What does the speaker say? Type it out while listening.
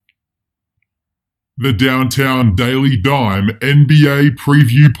The Downtown Daily Dime NBA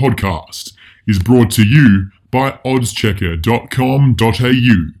Preview Podcast is brought to you by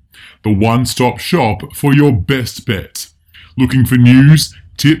oddschecker.com.au, the one-stop shop for your best bet. Looking for news,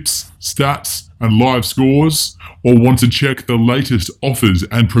 tips, stats, and live scores? Or want to check the latest offers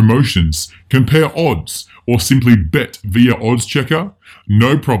and promotions, compare odds, or simply bet via Oddschecker?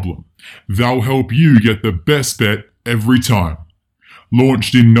 No problem. They'll help you get the best bet every time.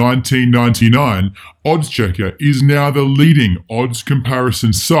 Launched in 1999, Oddschecker is now the leading odds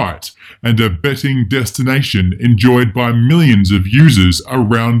comparison site and a betting destination enjoyed by millions of users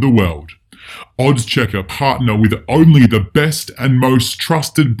around the world. Oddschecker partner with only the best and most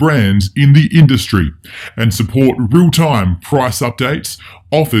trusted brands in the industry and support real-time price updates,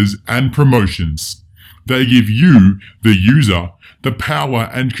 offers and promotions. They give you, the user, the power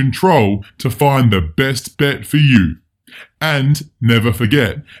and control to find the best bet for you. And never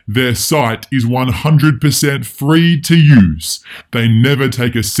forget, their site is 100% free to use. They never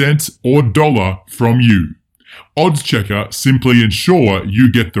take a cent or dollar from you. Oddschecker simply ensure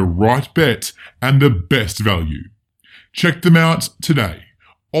you get the right bet and the best value. Check them out today.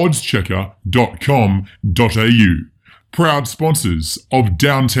 oddschecker.com.au. Proud sponsors of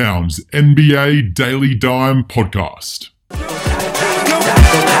Downtown's NBA Daily Dime podcast.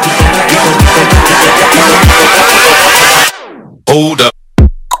 Hold up.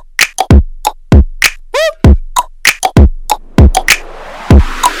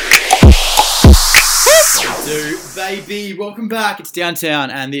 Baby, welcome back. It's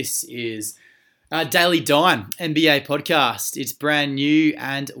Downtown, and this is Daily Dime NBA podcast. It's brand new,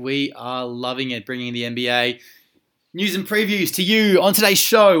 and we are loving it, bringing the NBA news and previews to you. On today's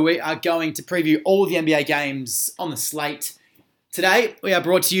show, we are going to preview all the NBA games on the slate. Today, we are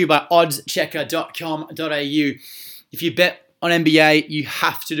brought to you by oddschecker.com.au. If you bet on NBA, you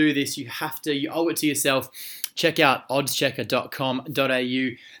have to do this. You owe it to yourself. Check out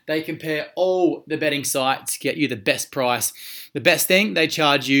oddschecker.com.au. They compare all the betting sites to get you the best price. The best thing, they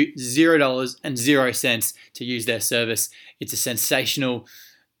charge you $0 to use their service. It's a sensational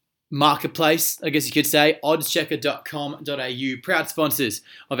marketplace, I guess you could say. Oddschecker.com.au, proud sponsors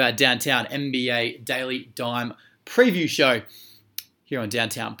of our Downtown NBA Daily Dime preview show here on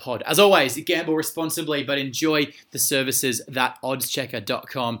Downtown Pod. As always, gamble responsibly, but enjoy the services that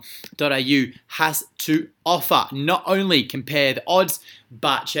oddschecker.com.au has to offer. Not only compare the odds,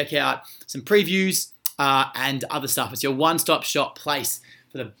 but check out some previews and other stuff. It's your one-stop shop place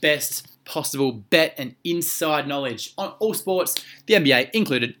for the best possible bet and inside knowledge on all sports, the NBA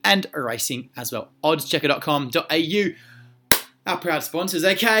included, and racing as well. oddschecker.com.au. Our proud sponsors.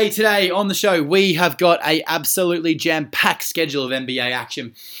 Okay, today on the show, we have got a absolutely jam-packed schedule of NBA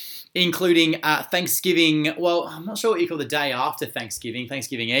action, including Thanksgiving. Well, I'm not sure what you call the day after Thanksgiving.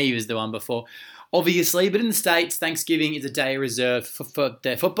 Thanksgiving Eve is the one before, obviously. But in the States, Thanksgiving is a day reserved for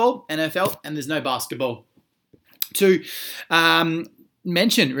their football, NFL, and there's no basketball to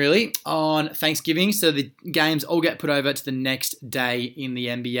mention, really, on Thanksgiving. So the games all get put over to the next day in the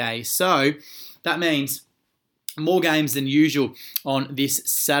NBA. So that means more games than usual on this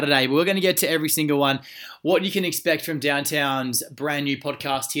Saturday. But we're going to get to every single one. What you can expect from Downtown's brand new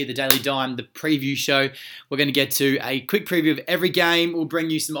podcast here, the Daily Dime, the preview show. We're going to get to a quick preview of every game. We'll bring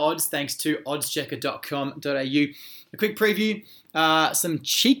you some odds thanks to oddschecker.com.au. A quick preview, some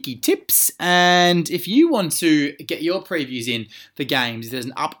cheeky tips, and if you want to get your previews in for games, there's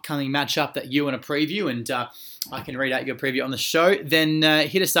an upcoming matchup that you want to preview, and I can read out your preview on the show, then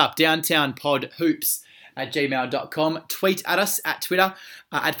hit us up, downtownpodhoops@gmail.com. Tweet at us at Twitter,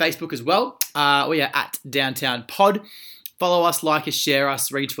 at Facebook as well. We are at Downtown Pod. Follow us, like us, share us,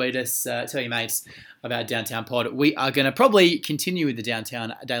 retweet us, tell your mates about Downtown Pod. We are going to probably continue with the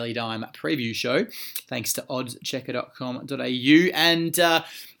Downtown Daily Dime preview show, thanks to oddschecker.com.au. And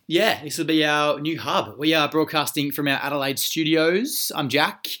this will be our new hub. We are broadcasting from our Adelaide studios. I'm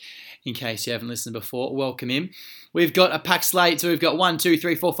Jack, in case you haven't listened before. Welcome in. We've got a packed slate, so we've got 1, 2,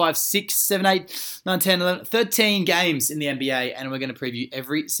 3, 4, 5, 6, 7, 8, 9, 10, 11, 13 games in the NBA, and we're going to preview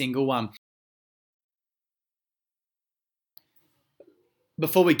every single one.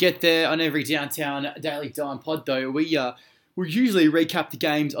 Before we get there, on every Downtown Daily Dime pod, though, we usually recap the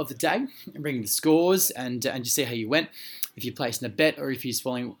games of the day and bring the scores and just see how you went. If you're placing a bet or if you're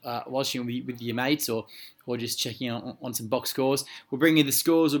watching with your mates or just checking on some box scores. We'll bring you the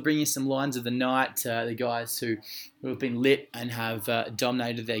scores. We'll bring you some lines of the night, the guys who have been lit and have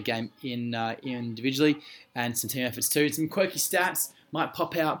dominated their game individually, and some team efforts too. Some quirky stats might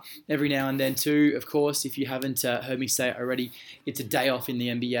pop out every now and then too. Of course, if you haven't heard me say it already, it's a day off in the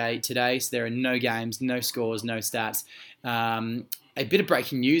NBA today, so there are no games, no scores, no stats. A bit of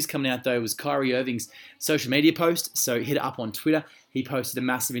breaking news coming out, though, was Kyrie Irving's social media post. So hit it up on Twitter. He posted a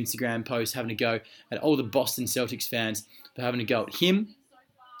massive Instagram post having a go at all the Boston Celtics fans for having a go at him.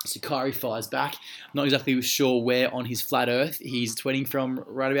 So Kyrie fires back. I'm not exactly sure where on his flat earth he's tweeting from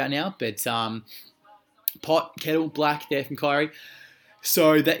right about now, but pot, kettle, black there from Kyrie.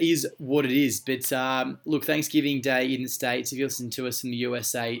 So that is what it is. But look, Thanksgiving Day in the States, if you listen to us in the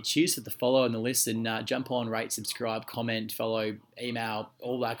USA, cheers for the follow and the listen. Jump on, rate, subscribe, comment, follow, email,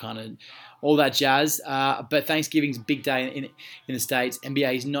 all that jazz. But Thanksgiving's a big day in the States.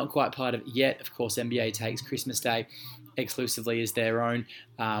 NBA is not quite part of it yet. Of course, NBA takes Christmas Day exclusively as their own.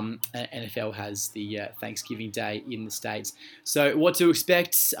 NFL has the Thanksgiving Day in the States. So what to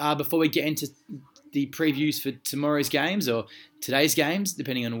expect before we get into the previews for tomorrow's games or today's games,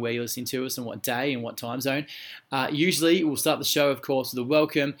 depending on where you're listening to us and what day and what time zone. Usually, we'll start the show, of course, with a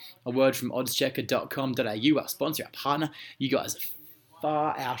welcome, a word from oddschecker.com.au, our sponsor, our partner. You guys are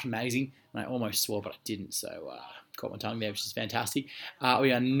far out amazing. And I almost swore, but I didn't, so caught my tongue there, which is fantastic.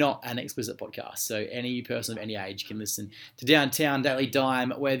 We are not an explicit podcast, so any person of any age can listen to Downtown Daily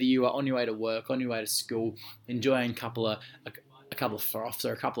Dime, whether you are on your way to work, on your way to school, enjoying a couple of froths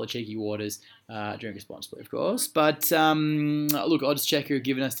or a couple of cheeky waters. Drink responsibly, of course. But look, Oddschecker have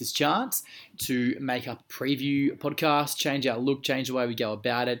given us this chance to make up a preview podcast, change our look, change the way we go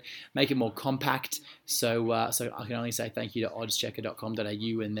about it, make it more compact. So I can only say thank you to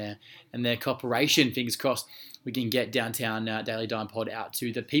oddschecker.com.au and their cooperation. Fingers crossed we can get Downtown Daily Dime Pod out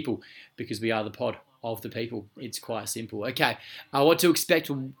to the people, because we are the pod of the people. It's quite simple. Okay, what to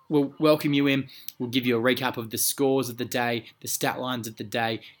expect. We'll welcome you in. We'll give you a recap of the scores of the day, the stat lines of the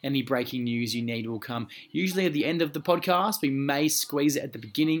day. Any breaking news you need will come usually at the end of the podcast. We may squeeze it at the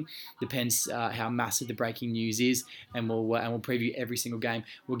beginning. Depends how massive the breaking news is, and we'll preview every single game.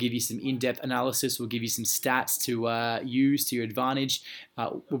 We'll give you some in-depth analysis. We'll give you some stats to use to your advantage.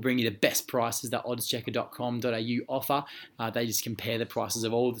 We'll bring you the best prices that oddschecker.com.au offer. They just compare the prices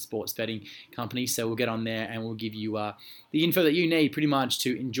of all the sports betting companies. So we'll get on there and we'll give you the info that you need pretty much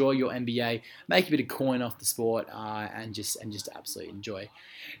to enjoy your NBA, make a bit of coin off the sport, and just absolutely enjoy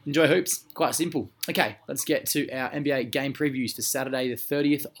hoops. Quite simple. Okay, let's get to our NBA game previews for Saturday, the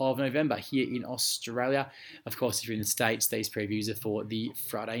 30th of November here in Australia. Of course, if you're in the States, these previews are for the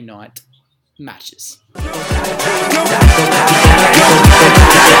Friday night matches.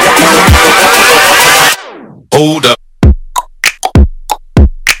 Hold up.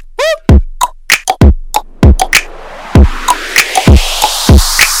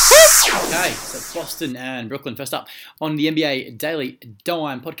 Okay, so Boston and Brooklyn first up on the NBA Daily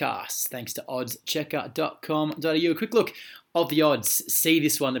Dime podcast, thanks to oddschecker.com.au. A quick look of the odds. See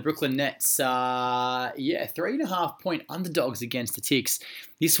this one, the Brooklyn Nets, 3.5 point underdogs against the Ticks.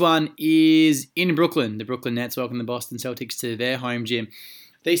 This one is in Brooklyn. The Brooklyn Nets welcome the Boston Celtics to their home gym.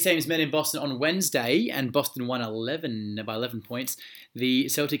 These teams met in Boston on Wednesday, and Boston won by 11 points. The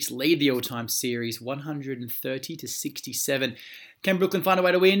Celtics lead the all-time series 130-67. Can Brooklyn find a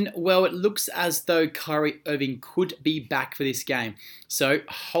way to win? Well, it looks as though Kyrie Irving could be back for this game. So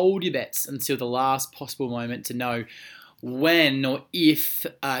hold your bets until the last possible moment to know when or if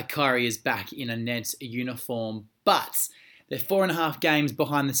Kyrie is back in a Nets uniform. But they're 4.5 games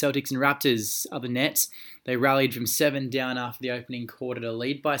behind the Celtics and Raptors of the Nets. They rallied from 7 down after the opening quarter to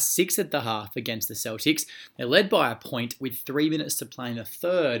lead by 6 at the half against the Celtics. They led by a point with 3 minutes to play in the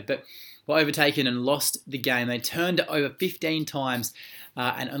third, but were overtaken and lost the game. They turned it over 15 times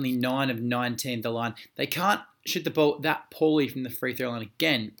and only 9 of 19 at the line. They can't shoot the ball that poorly from the free throw line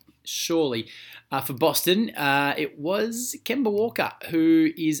again, surely. For Boston, it was Kemba Walker,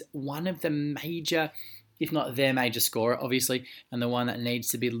 who is one of the major, if not their major scorer, obviously, and the one that needs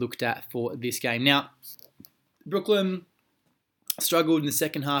to be looked at for this game. Now, Brooklyn struggled in the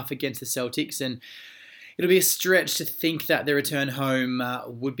second half against the Celtics, and it'll be a stretch to think that their return home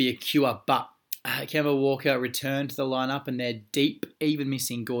would be a cure, but Kemba Walker returned to the lineup, and they're deep, even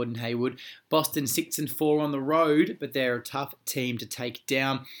missing Gordon Hayward. Boston 6-4 on the road, but they're a tough team to take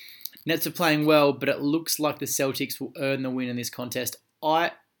down. Nets are playing well, but it looks like the Celtics will earn the win in this contest.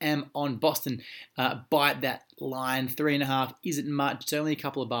 I am on Boston. Bite that line. 3.5 isn't much. It's only a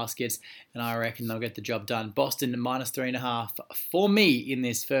couple of baskets, and I reckon they'll get the job done. Boston -3.5 for me in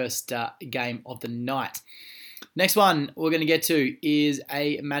this first game of the night. Next one we're going to get to is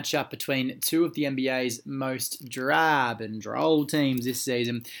a matchup between two of the NBA's most drab and droll teams this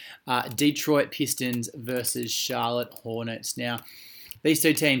season. Detroit Pistons versus Charlotte Hornets. Now, these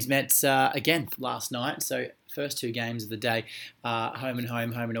two teams met again last night, so first two games of the day, home and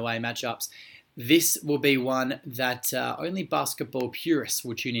away matchups. This will be one that only basketball purists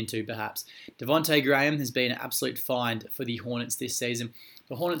will tune into, perhaps. Devontae Graham has been an absolute find for the Hornets this season.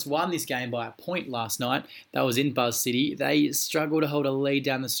 The Hornets won this game by a point last night. That was in Buzz City. They struggled to hold a lead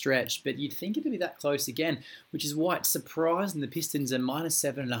down the stretch, but you'd think it would be that close again, which is why it's surprising the Pistons are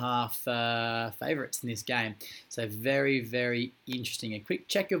 -7.5 favourites in this game. So very, very interesting. A quick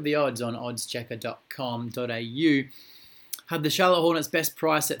check of the odds on oddschecker.com.au. Had the Charlotte Hornets best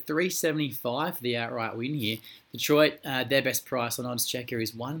price at $3.75 for the outright win here. Detroit, their best price on Odds Checker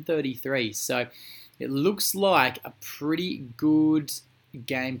is $1.33. So it looks like a pretty good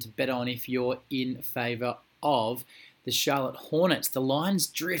game to bet on if you're in favour of the Charlotte Hornets. The line's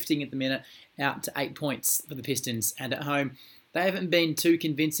drifting at the minute out to 8 points for the Pistons, and at home they haven't been too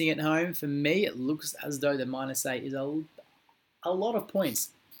convincing at home. For me, it looks as though the -8 is a lot of points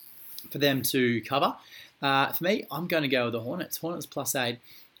for them to cover. For me, I'm going to go with the Hornets. Hornets +8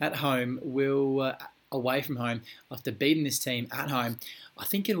 at home will, away from home, after beating this team at home. I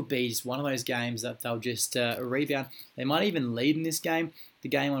think it'll be just one of those games that they'll just rebound. They might even lead in this game. The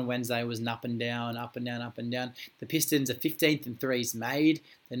game on Wednesday was an up and down, up and down, up and down. The Pistons are 15th in threes made.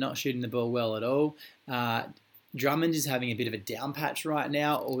 They're not shooting the ball well at all. Drummond is having a bit of a down patch right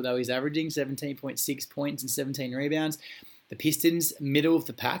now, although he's averaging 17.6 points and 17 rebounds. The Pistons, middle of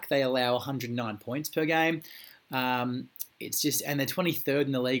the pack, they allow 109 points per game. It's just, and they're 23rd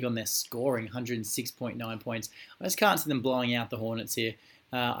in the league on their scoring, 106.9 points. I just can't see them blowing out the Hornets here.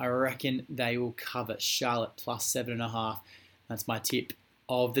 I reckon they will cover Charlotte +7.5. That's my tip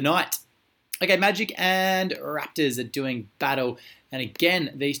of the night. Okay, Magic and Raptors are doing battle. And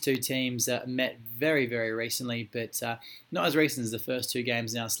again, these two teams met very, very recently, but not as recent as the first two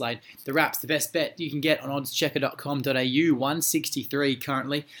games in our slate. The Raps, the best bet you can get on oddschecker.com.au, 163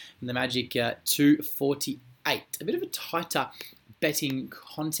 currently, and the Magic 248. A bit of a tighter betting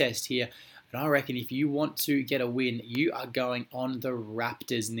contest here. And I reckon if you want to get a win, you are going on the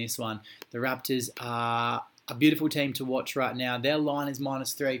Raptors in this one. The Raptors are a beautiful team to watch right now. Their line is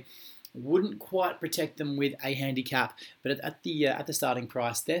 -3. Wouldn't quite protect them with a handicap, but at the starting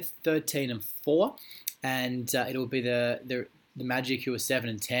price, they're 13-4, and it'll be the Magic who are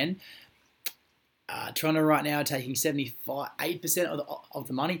 7-10. Toronto right now are taking 78% of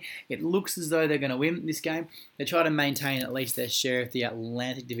the money. It looks as though they're going to win this game. They try to maintain at least their share of the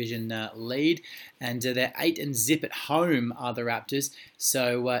Atlantic Division lead, and they're 8-0 at home are the Raptors.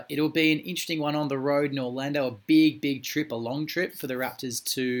 So it'll be an interesting one on the road in Orlando. A big trip, a long trip for the Raptors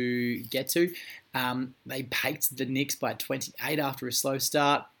to get to. They baked the Knicks by 28 after a slow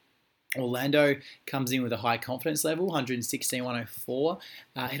start. Orlando comes in with a high confidence level, 116-104.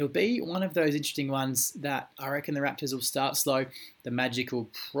 It'll be one of those interesting ones that I reckon the Raptors will start slow. The Magic will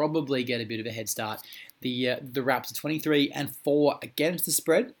probably get a bit of a head start. The Raps are 23-4 against the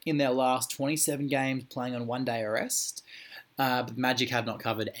spread in their last 27 games playing on one-day rest. But the Magic have not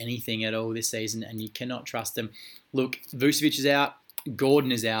covered anything at all this season, and you cannot trust them. Look, Vucevic is out,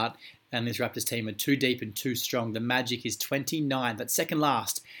 Gordon is out, and this Raptors team are too deep and too strong. The Magic is 29th, that's second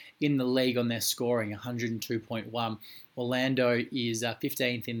last in the league on their scoring, 102.1. Orlando is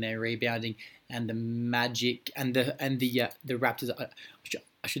 15th in their rebounding, and the Magic and the Raptors,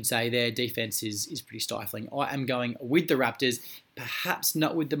 I should say, their defense is pretty stifling. I am going with the Raptors, perhaps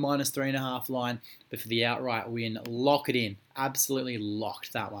not with the -3.5 line, but for the outright win. Lock it in, absolutely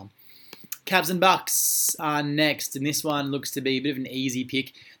locked that one. Cavs and Bucks are next, and this one looks to be a bit of an easy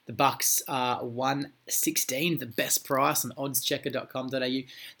pick. The Bucks are 116, the best price on oddschecker.com.au.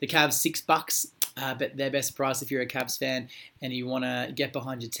 The Cavs $6, but their best price if you're a Cavs fan and you want to get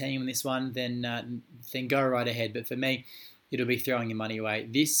behind your team in this one, then go right ahead. But for me, it'll be throwing your money away.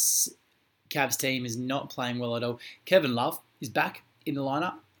 This Cavs team is not playing well at all. Kevin Love is back in the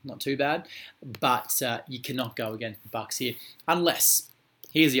lineup, not too bad, but you cannot go against the Bucks here unless.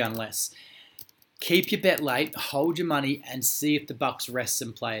 Here's the unless. Keep your bet late, hold your money, and see if the Bucks rest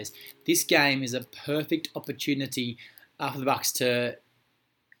some players. This game is a perfect opportunity for the Bucks to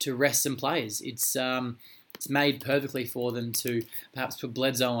rest some players. It's made perfectly for them to perhaps put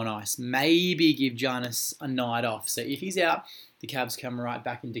Bledsoe on ice, maybe give Giannis a night off. So if he's out, the Cavs come right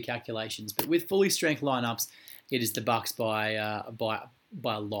back into calculations. But with fully strength lineups, it is the Bucks by a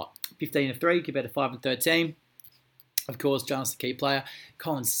lot. 15-3 compared to 5-13. Of course, Giannis the key player.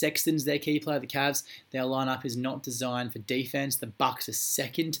 Colin Sexton's their key player. The Cavs, their lineup is not designed for defense. The Bucks are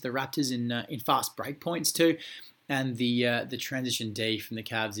second to the Raptors in fast break points too, and the transition D from the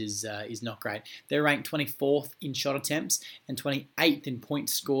Cavs is not great. They're ranked 24th in shot attempts and 28th in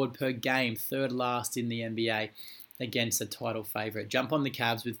points scored per game, third last in the NBA against a title favourite. Jump on the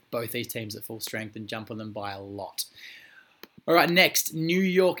Cavs with both these teams at full strength and jump on them by a lot. All right, next, New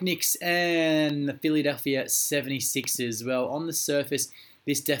York Knicks and the Philadelphia 76ers. Well, on the surface,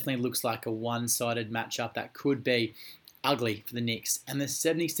 this definitely looks like a one-sided matchup that could be ugly for the Knicks. And the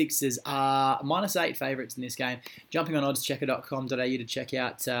 76ers are -8 favourites in this game. Jumping on oddschecker.com.au to check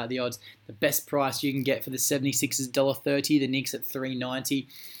out the odds. The best price you can get for the 76ers, $1.30. The Knicks at $3.90.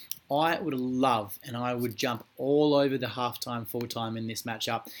 I would love, and I would jump all over the halftime, full-time in this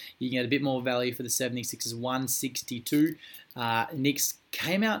matchup. You can get a bit more value for the 76ers, 162. Knicks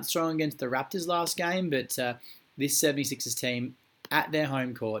came out strong against the Raptors last game, but this 76ers team at their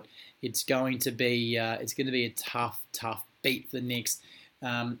home court, it's going to be a tough beat for the Knicks.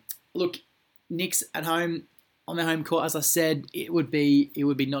 Look, Knicks at home on their home court, as I said, it would be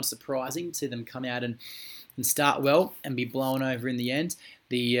not surprising to see them come out and start well and be blown over in the end.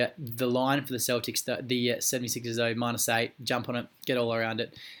 The line for the Celtics, the 76ers though, -8, jump on it, get all around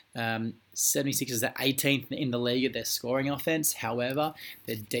it. 76ers are 18th in the league at their scoring offense. However,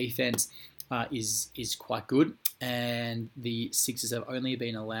 their defense is quite good, and the Sixers have only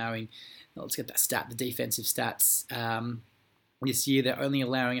been allowing, let's get that stat, the defensive stats. This year they're only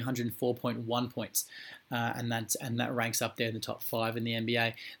allowing 104.1 points, and that ranks up there in the top 5 in the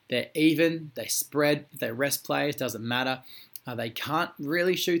NBA. They're even, they spread, if they rest players, doesn't matter. They can't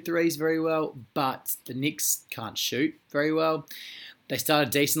really shoot threes very well, but the Knicks can't shoot very well. They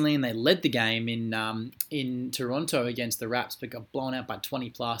started decently and they led the game in Toronto against the Raps, but got blown out by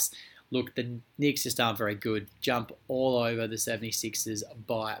 20 plus. Look, the Knicks just aren't very good. Jump all over the 76ers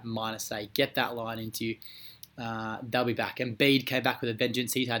by -8. Get that line into you. They'll be back. And Embiid came back with a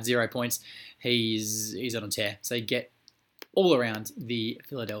vengeance. He's had 0 points. He's on a tear. So you get all around the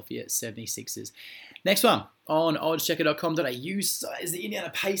Philadelphia 76ers. Next one on oddschecker.com.au is the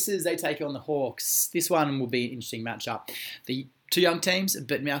Indiana Pacers. They take on the Hawks. This one will be an interesting matchup. The two young teams,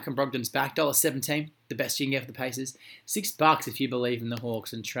 but Malcolm Brogdon's back. $1.17, the best you can get for the Pacers. $6 if you believe in the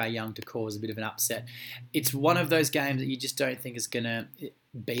Hawks and Trae Young to cause a bit of an upset. It's one of those games that you just don't think is going to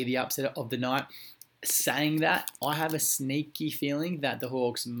be the upset of the night. Saying that, I have a sneaky feeling that the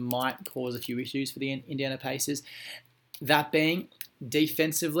Hawks might cause a few issues for the Indiana Pacers. That being,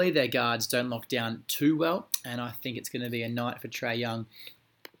 defensively, their guards don't lock down too well, and I think it's going to be a night for Trae Young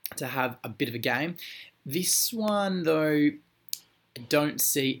to have a bit of a game. This one, though, I don't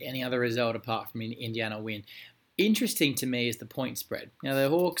see any other result apart from an Indiana win. Interesting to me is the point spread. Now, the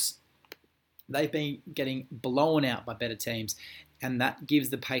Hawks, they've been getting blown out by better teams, and that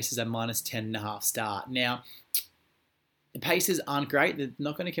gives the Pacers a -10.5 start. Now, the Pacers aren't great. They're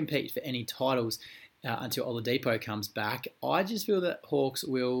not going to compete for any titles until Oladipo comes back. I just feel that Hawks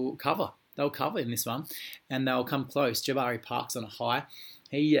will cover. They'll cover in this one, and they'll come close. Jabari Park's on a high.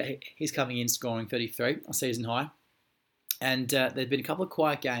 He's coming in scoring 33, a season high. And there's been a couple of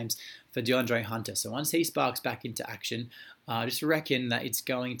quiet games for DeAndre Hunter. So once he sparks back into action, I just reckon that it's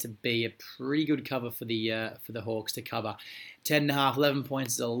going to be a pretty good cover for the Hawks to cover. 10.5, 11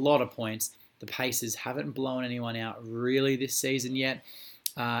 points is a lot of points. The Pacers haven't blown anyone out really this season yet.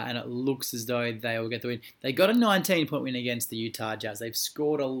 And it looks as though they will get the win. They got a 19-point win against the Utah Jazz. They've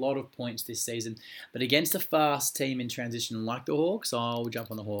scored a lot of points this season. But against a fast team in transition like the Hawks, I'll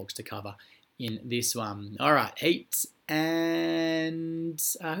jump on the Hawks to cover in this one. All right, Heat and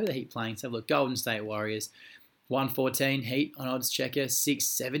who are the Heat playing? So look, Golden State Warriors. 114 Heat on odds checker.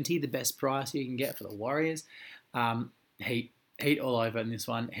 670, the best price you can get for the Warriors. Heat all over in this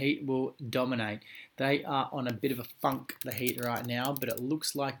one. Heat will dominate. They are on a bit of a funk, the Heat, right now, but it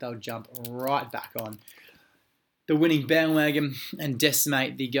looks like they'll jump right back on the winning bandwagon and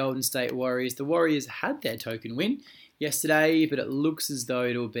decimate the Golden State Warriors. The Warriors had their token win yesterday, but it looks as though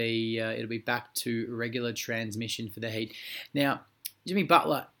it'll be back to regular transmission for the Heat. Now, Jimmy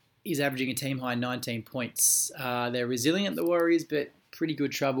Butler is averaging a team-high 19 points. They're resilient, the Warriors, but pretty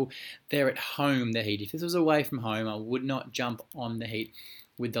good trouble. They're at home, the Heat. If this was away from home, I would not jump on the Heat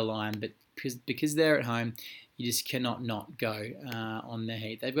with the line, but because they're at home, you just cannot not go on the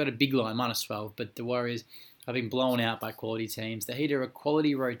Heat. They've got a big line, -12, but the Warriors have been blown out by quality teams. The Heat are a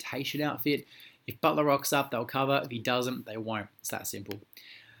quality rotation outfit. If Butler rocks up, they'll cover. If he doesn't, they won't. It's that simple.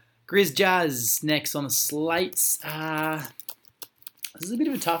 Grizz Jazz next on the slates. This is a bit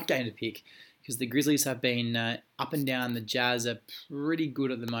of a tough game to pick because the Grizzlies have been up and down. The Jazz are pretty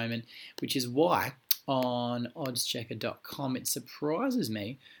good at the moment, which is why on oddschecker.com it surprises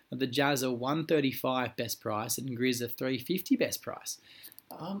me that the Jazz are 135 best price and Grizz are 350 best price.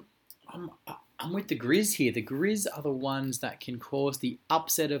 I'm with the Grizz here. The Grizz are the ones that can cause the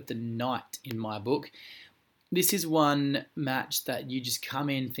upset of the night in my book. This is one match that you just come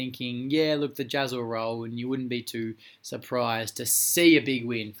in thinking, yeah, look, the Jazz will roll, and you wouldn't be too surprised to see a big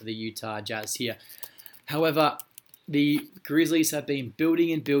win for the Utah Jazz here. However, The Grizzlies have been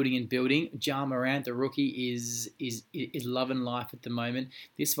building and building and building. Ja Morant, the rookie, is loving life at the moment.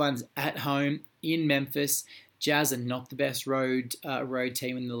 This one's at home in Memphis. Jazz are not the best road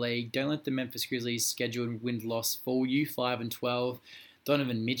team in the league. Don't let the Memphis Grizzlies' schedule win-loss fool you. 5-12.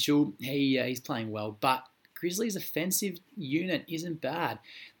 Donovan Mitchell, he's playing well, but Grizzlies' offensive unit isn't bad.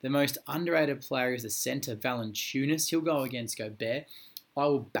 The most underrated player is the center, Valanciunas. He'll go against Gobert. I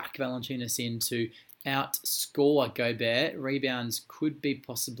will back Valanciunas in to outscore Gobert. Rebounds could be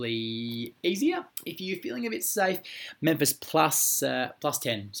possibly easier if you're feeling a bit safe. Memphis plus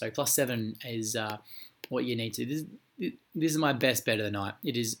 10, so plus 7 is what you need to. This is my best bet of the night.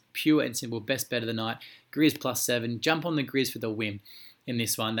 It is pure and simple best bet of the night. Grizz plus 7. Jump on the Grizz for the win in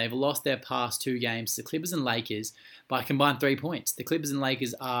this one. They've lost their past 2 games to the Clippers and Lakers by a combined 3 points. The Clippers and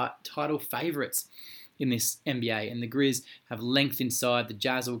Lakers are title favourites in this NBA, and the Grizz have length inside. The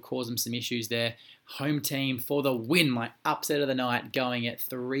Jazz will cause them some issues there. Home team for the win. My upset of the night going at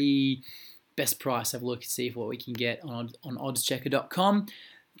 3. Best price. Have a look and see what we can get on oddschecker.com.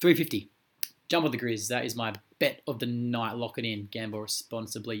 $3.50. Jump on the Grizz. That is my bet of the night. Lock it in. Gamble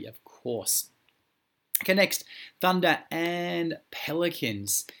responsibly, of course. Okay, next, Thunder and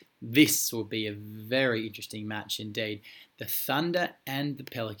Pelicans. This will be a very interesting match indeed. The Thunder and the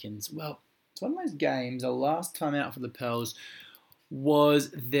Pelicans. Well, it's one of those games, the last time out for the Pels was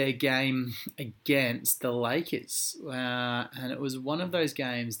their game against the Lakers. And it was one of those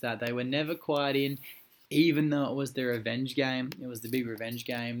games that they were never quite in, even though it was their revenge game. It was the big revenge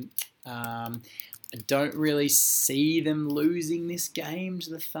game. I don't really see them losing this game to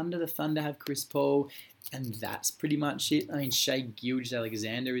the Thunder. The Thunder have Chris Paul, and that's pretty much it. I mean, Shai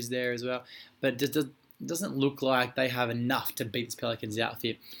Gilgeous-Alexander is there as well, but it doesn't look like they have enough to beat this Pelicans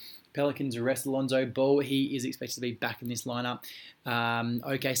outfit. Pelicans arrest Lonzo Ball. He is expected to be back in this lineup.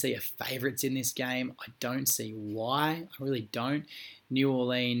 OKC are favourites in this game. I don't see why. I really don't. New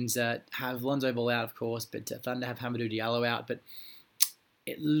Orleans have Lonzo Ball out, of course, but Thunder have Hamidou Diallo out. But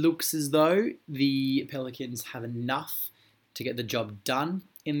it looks as though the Pelicans have enough to get the job done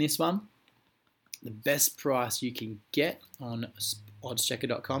in this one. The best price you can get on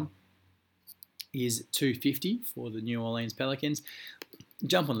oddschecker.com is $2.50 for the New Orleans Pelicans.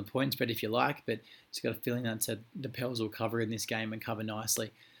 Jump on the point spread if you like, but just got a feeling that the Pels will cover in this game and cover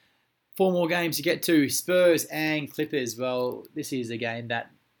nicely. 4 more games to get to. Spurs and Clippers. Well, this is a game that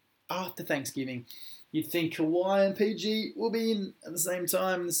after Thanksgiving, you'd think Kawhi and PG will be in at the same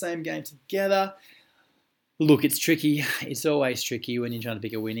time in the same game together. Look, it's tricky. It's always tricky when you're trying to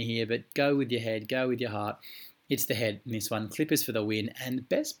pick a winner here, but go with your head, go with your heart. It's the head in this one. Clippers for the win, and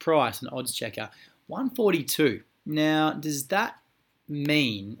best price on Odds Checker, $142. Now, does that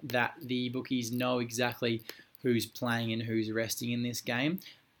mean that the bookies know exactly who's playing and who's resting in this game?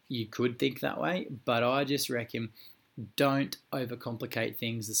 You could think that way, but I just reckon don't overcomplicate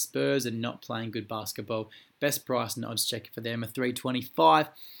things. The Spurs are not playing good basketball. Best price and Odds Checker for them are $3.25.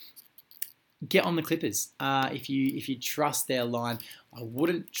 Get on the Clippers. If you trust their line, I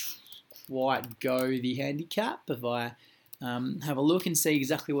wouldn't quite go the handicap if I have a look and see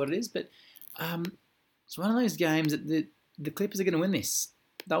exactly what it is, but it's one of those games that the Clippers are going to win this.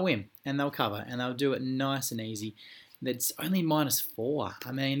 They'll win, and they'll cover, and they'll do it nice and easy. That's only -4.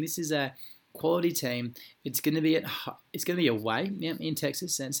 I mean, this is a quality team. It's going to be away, in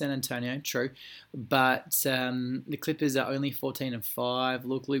Texas and San Antonio, true. But the Clippers are only 14-5.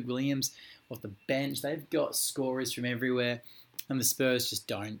 Look, Luke Williams off the bench. They've got scorers from everywhere, and the Spurs just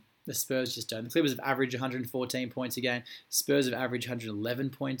don't. The Clippers have averaged 114 points a game. Spurs have averaged 111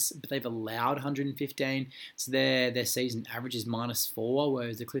 points, but they've allowed 115. So their season average is -4,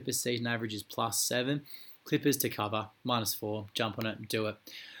 whereas the Clippers' season average is +7. Clippers to cover, -4. Jump on it, do it.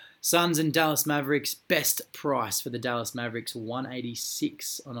 Suns and Dallas Mavericks, best price for the Dallas Mavericks,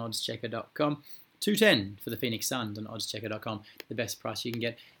 $186 on oddschecker.com. $210 for the Phoenix Suns on oddschecker.com, the best price you can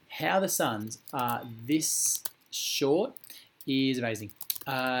get. How the Suns are this short is amazing.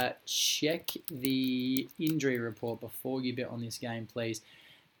 Check the injury report before you bet on this game, please,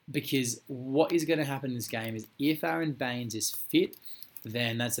 because what is going to happen in this game is if Aaron Baines is fit,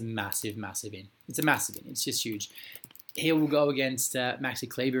 then that's a massive, massive in. It's a massive in. It's just huge. He will go against Maxi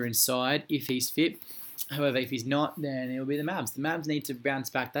Kleber inside if he's fit. However, if he's not, then it will be the Mavs. The Mavs need to bounce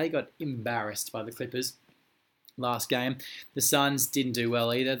back. They got embarrassed by the Clippers last game. The Suns didn't do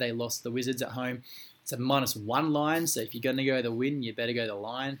well either. They lost the Wizards at home. It's a -1 line, so if you're going to go the win, you better go the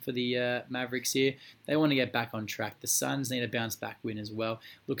line for the Mavericks here. They want to get back on track. The Suns need a bounce-back win as well.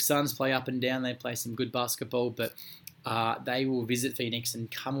 Look, Suns play up and down. They play some good basketball, but they will visit Phoenix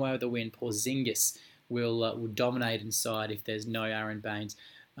and come away with a win. Porzingis will dominate inside if there's no Aaron Baines.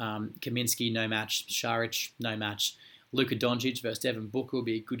 Kaminsky, no match. Šarić, no match. Luka Doncic versus Devin Booker will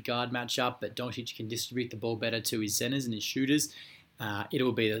be a good guard matchup, but Doncic can distribute the ball better to his centers and his shooters. It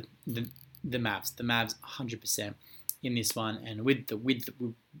will be the Mavs. The Mavs 100% in this one, and with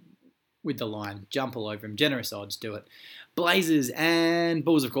the line, jump all over him. Generous odds, do it. Blazers and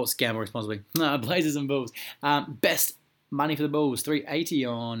Bulls, of course, gamble responsibly. Blazers and Bulls. Best money for the Bulls, 380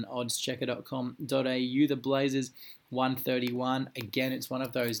 on oddschecker.com.au. The Blazers, 131. Again, it's one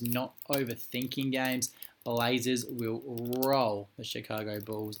of those not overthinking games. Blazers will roll the Chicago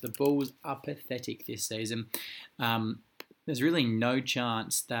Bulls. The Bulls are pathetic this season. There's really no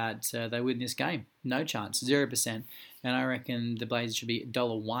chance that they win this game. No chance, 0%. And I reckon the Blazers should be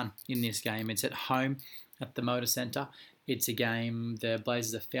 $1 in this game. It's at home at the Motor Center. It's a game the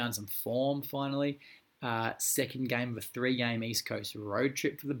Blazers have found some form finally. Second game of a 3-game East Coast road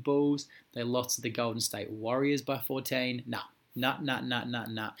trip for the Bulls. They lost to the Golden State Warriors by 14. Nah.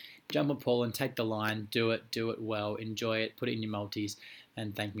 Jump on Paul and take the line. Do it well. Enjoy it. Put it in your multis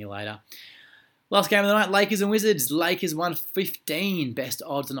and thank me later. Last game of the night, Lakers and Wizards. Lakers 115. Best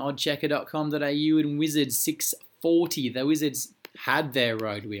odds on oddchecker.com.au and Wizards 640. The Wizards had their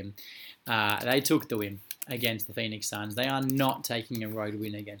road win. They took the win against the Phoenix Suns. They are not taking a road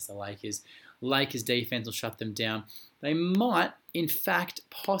win against the Lakers. Lakers defense will shut them down. They might, in fact,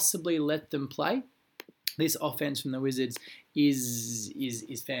 possibly let them play. This offense from the Wizards is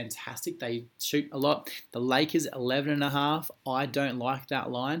fantastic. They shoot a lot. The Lakers 11.5. I don't like that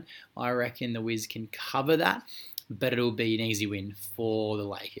line. I reckon the Wiz can cover that, but it'll be an easy win for the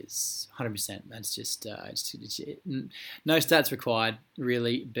Lakers, 100%. That's just no stats required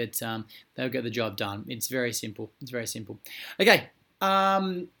really, but they'll get the job done. It's very simple. Okay,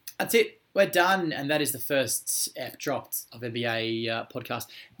 that's it. We're done, and that is the first ep dropped of NBA podcast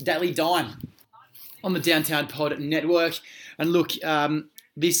Daily Dime on the Downtown Pod Network. And look,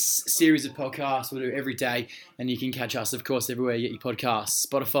 this series of podcasts we'll do every day, and you can catch us, of course, everywhere you get your podcasts.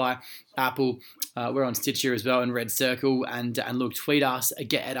 Spotify, Apple, we're on Stitcher as well, and Red Circle. And look, tweet us,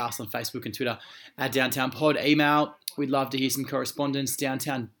 get at us on Facebook and Twitter at Downtown Pod. Email, we'd love to hear some correspondence,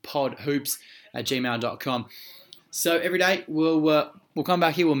 downtownpodhoops@gmail.com. So every day we'll come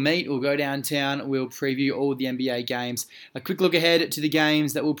back here, we'll meet, we'll go downtown, we'll preview all the NBA games. A quick look ahead to the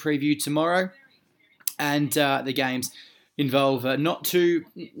games that we'll preview tomorrow. And the games involve not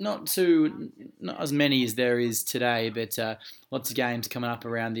as many as there is today, but lots of games coming up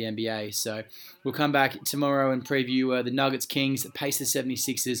around the NBA. So we'll come back tomorrow and preview the Nuggets, Kings, Pacers,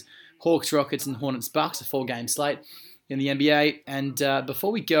 76ers, Hawks, Rockets, and Hornets, Bucks, a 4-game slate in the NBA. And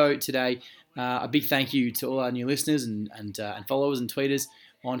before we go today, a big thank you to all our new listeners and followers and tweeters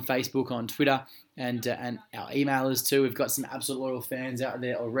on Facebook, on Twitter, and our emailers too. We've got some absolute loyal fans out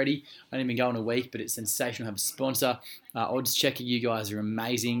there already. I didn't even go in a week, but it's sensational to have a sponsor. Odds Checker, you guys are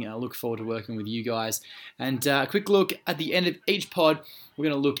amazing. I look forward to working with you guys. And a quick look at the end of each pod, we're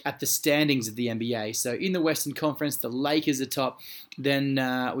going to look at the standings of the NBA. So in the Western Conference, the Lakers are top. Then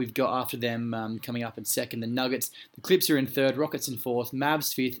we've got after them coming up in second, the Nuggets. The Clips are in third, Rockets in fourth,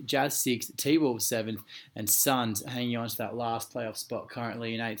 Mavs fifth, Jazz sixth, T-Wolves seventh, and Suns hanging on to that last playoff spot,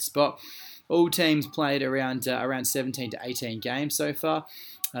 currently in eighth spot. All teams played around 17 to 18 games so far.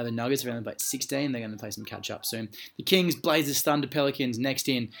 The Nuggets have only played 16. They're going to play some catch-up soon. The Kings, Blazers, Thunder, Pelicans next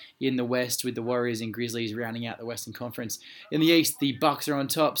in the West, with the Warriors and Grizzlies rounding out the Western Conference. In the East, the Bucks are on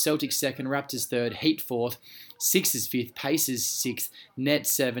top, Celtics second, Raptors third, Heat fourth, Sixers fifth, Pacers sixth,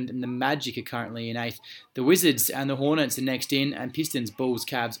 Nets seventh, and the Magic are currently in eighth. The Wizards and the Hornets are next in, and Pistons, Bulls,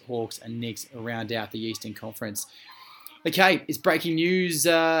 Cavs, Hawks, and Knicks round out the Eastern Conference. Okay, it's breaking news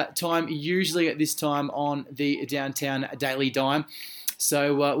time, usually at this time on the Downtown Daily Dime.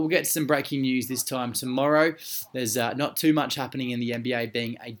 So we'll get some breaking news this time tomorrow. There's not too much happening in the NBA,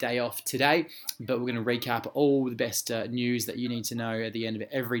 being a day off today, but we're going to recap all the best news that you need to know at the end of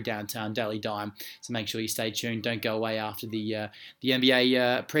every Downtown Daily Dime. So make sure you stay tuned. Don't go away after the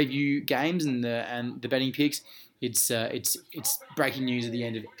NBA preview games and the betting picks. It's breaking news at the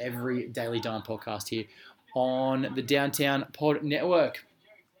end of every Daily Dime podcast here on the Downtown Pod Network.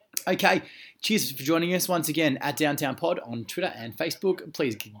 Okay, cheers for joining us once again at Downtown Pod on Twitter and Facebook.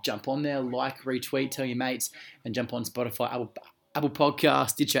 Please jump on there, like, retweet, tell your mates, and jump on Spotify, Apple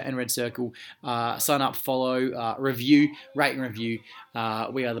Podcasts, Stitcher, and Red Circle. Sign up, follow, review, rate and review.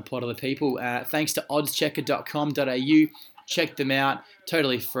 We are the pod of the people. Thanks to oddschecker.com.au. Check them out,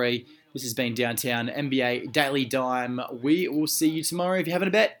 totally free. This has been Downtown NBA Daily Dime. We will see you tomorrow. If you're having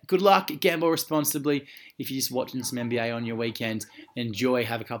a bet, good luck. Gamble responsibly. If you're just watching some NBA on your weekend, enjoy.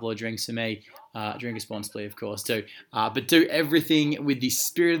 Have a couple of drinks for me. Drink responsibly, of course, too. But do everything with the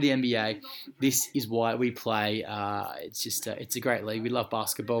spirit of the NBA. This is why we play. It's a great league. We love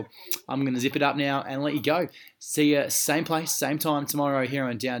basketball. I'm going to zip it up now and let you go. See you same place, same time tomorrow here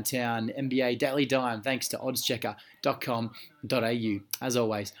on Downtown NBA Daily Dime. Thanks to oddschecker.com.au. As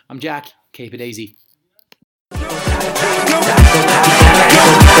always, I'm Jack. Keep it easy.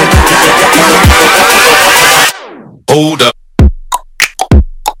 Hold up.